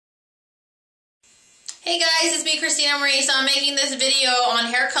Hey guys, it's me, Christina Marie. So I'm making this video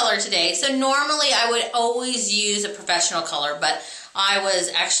on hair color today. So normally I would always use a professional color, but I was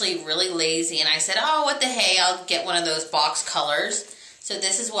actually really lazy and I said, oh, what the hey, I'll get one of those box colors. So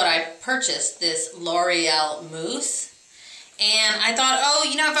this is what I purchased, this Loreal mousse. And I thought, oh,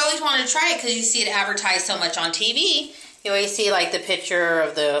 you know, I've always wanted to try it because you see it advertised so much on TV. You always see like the picture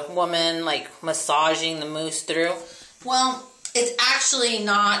of the woman like massaging the mousse through. Well, it's actually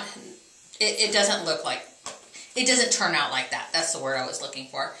not... It doesn't look like, it doesn't turn out like that. That's the word I was looking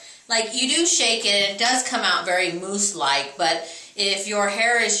for. Like, you do shake it, and it does come out very mousse-like, but if your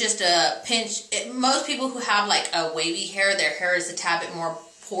hair is just a pinch, most people who have like a wavy hair, their hair is a tad bit more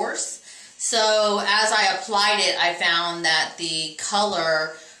porous. So as I applied it, I found that the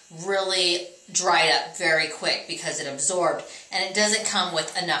color really dried up very quick because it absorbed, and it doesn't come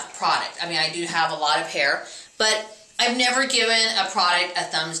with enough product. I mean, I do have a lot of hair, but I've never given a product a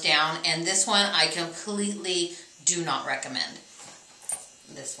thumbs down, and this one I completely do not recommend.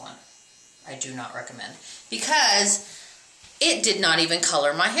 This one I do not recommend because it did not even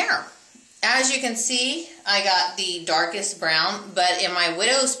color my hair. As you can see, I got the darkest brown, but in my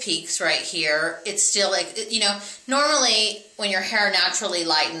widow's peaks right here, it's still like, you know, normally when your hair naturally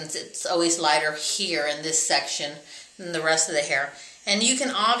lightens, it's always lighter here in this section than the rest of the hair. And you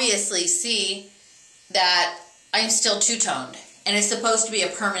can obviously see that I'm still two-toned, and it's supposed to be a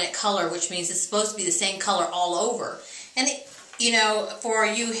permanent color, which means it's supposed to be the same color all over. And, you know, for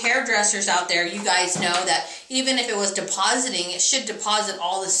you hairdressers out there, you guys know that even if it was depositing, it should deposit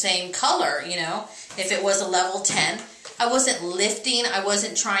all the same color, you know. If it was a level 10, I wasn't lifting, I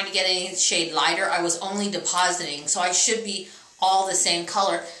wasn't trying to get any shade lighter, I was only depositing, so I should be all the same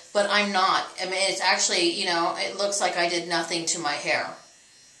color, but I'm not. I mean, it's actually, you know, it looks like I did nothing to my hair.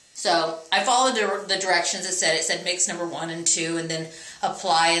 So I followed the directions it said mix number 1 and 2 and then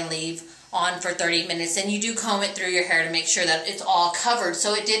apply and leave on for 30 minutes. And you do comb it through your hair to make sure that it's all covered.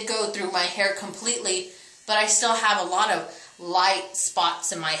 So it did go through my hair completely, but I still have a lot of light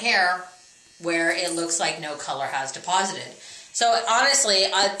spots in my hair where it looks like no color has deposited. So honestly,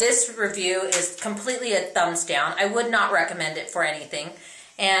 this review is completely a thumbs down. I would not recommend it for anything.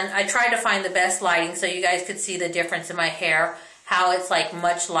 And I tried to find the best lighting so you guys could see the difference in my hair, how it's like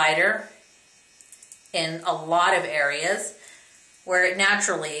much lighter in a lot of areas where it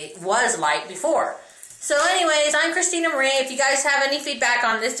naturally was light before. So anyways, I'm Christina Marie. If you guys have any feedback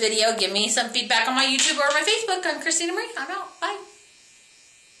on this video, give me some feedback on my YouTube or my Facebook. I'm Christina Marie. I'm out. Bye.